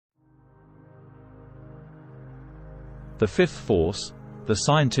The fifth force, the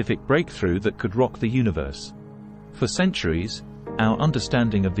scientific breakthrough that could rock the universe. For centuries, our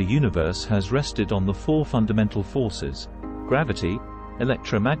understanding of the universe has rested on the four fundamental forces: gravity,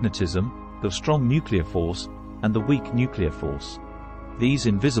 electromagnetism, the strong nuclear force, and the weak nuclear force. These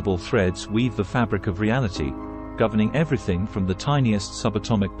invisible threads weave the fabric of reality, governing everything from the tiniest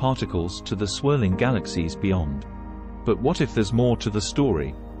subatomic particles to the swirling galaxies beyond. But what if there's more to the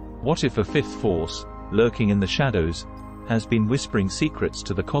story? What if a fifth force, lurking in the shadows, has been whispering secrets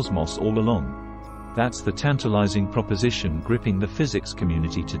to the cosmos all along? That's the tantalizing proposition gripping the physics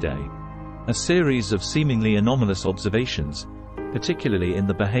community today. A series of seemingly anomalous observations, particularly in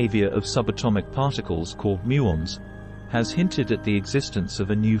the behavior of subatomic particles called muons, has hinted at the existence of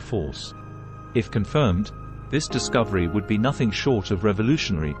a new force. If confirmed, this discovery would be nothing short of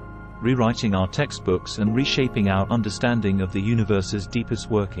revolutionary, rewriting our textbooks and reshaping our understanding of the universe's deepest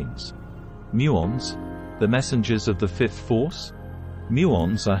workings. Muons, the messengers of the fifth force?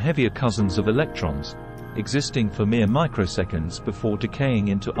 Muons are heavier cousins of electrons, existing for mere microseconds before decaying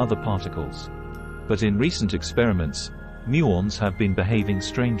into other particles. But in recent experiments, muons have been behaving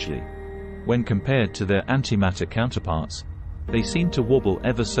strangely. When compared to their antimatter counterparts, they seem to wobble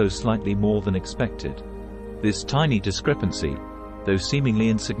ever so slightly more than expected. This tiny discrepancy, though seemingly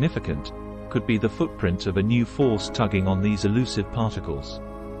insignificant, could be the footprint of a new force tugging on these elusive particles.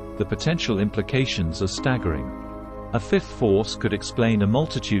 The potential implications are staggering. A fifth force could explain a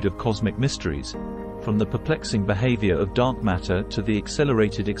multitude of cosmic mysteries, from the perplexing behavior of dark matter to the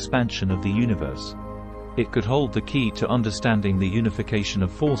accelerated expansion of the universe. It could hold the key to understanding the unification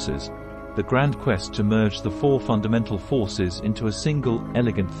of forces, the grand quest to merge the four fundamental forces into a single,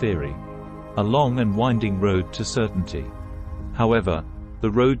 elegant theory. A long and winding road to certainty. However,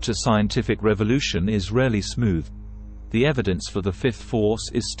 the road to scientific revolution is rarely smooth. The evidence for the fifth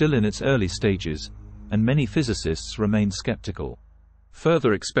force is still in its early stages, and many physicists remain skeptical.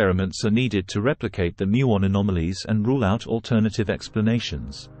 Further experiments are needed to replicate the muon anomalies and rule out alternative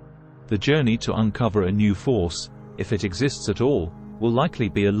explanations. The journey to uncover a new force, if it exists at all, will likely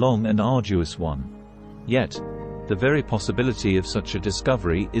be a long and arduous one. Yet, the very possibility of such a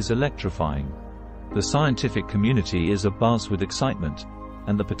discovery is electrifying. The scientific community is abuzz with excitement,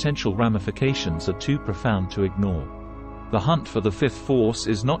 and the potential ramifications are too profound to ignore. The hunt for the fifth force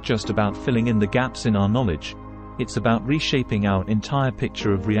is not just about filling in the gaps in our knowledge, it's about reshaping our entire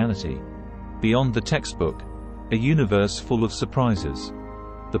picture of reality. Beyond the textbook, a universe full of surprises.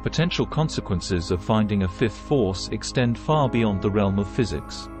 The potential consequences of finding a fifth force extend far beyond the realm of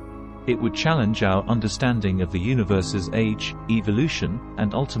physics. It would challenge our understanding of the universe's age, evolution,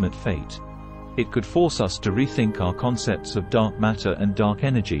 and ultimate fate. It could force us to rethink our concepts of dark matter and dark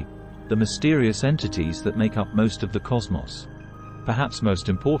energy, the mysterious entities that make up most of the cosmos. Perhaps most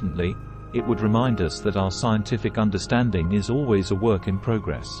importantly, it would remind us that our scientific understanding is always a work in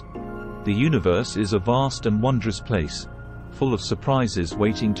progress. The universe is a vast and wondrous place, full of surprises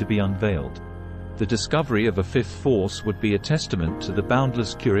waiting to be unveiled. The discovery of a fifth force would be a testament to the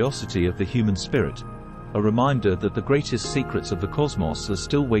boundless curiosity of the human spirit, a reminder that the greatest secrets of the cosmos are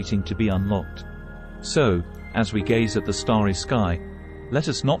still waiting to be unlocked. So, as we gaze at the starry sky, let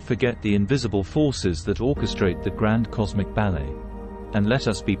us not forget the invisible forces that orchestrate the grand cosmic ballet. And let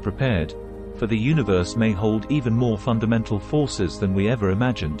us be prepared, for the universe may hold even more fundamental forces than we ever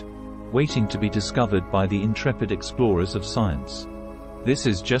imagined, waiting to be discovered by the intrepid explorers of science. This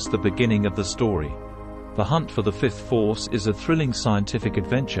is just the beginning of the story. The hunt for the fifth force is a thrilling scientific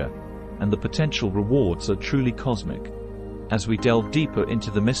adventure, and the potential rewards are truly cosmic. As we delve deeper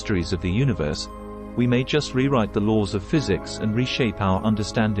into the mysteries of the universe, we may just rewrite the laws of physics and reshape our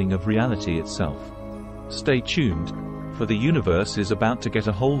understanding of reality itself. Stay tuned, for the universe is about to get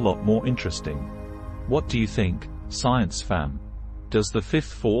a whole lot more interesting. What do you think, science fam? Does the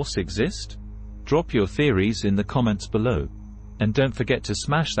fifth force exist? Drop your theories in the comments below. And don't forget to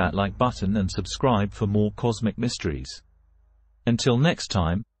smash that like button and subscribe for more cosmic mysteries. Until next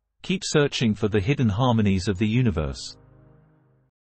time, keep searching for the hidden harmonies of the universe.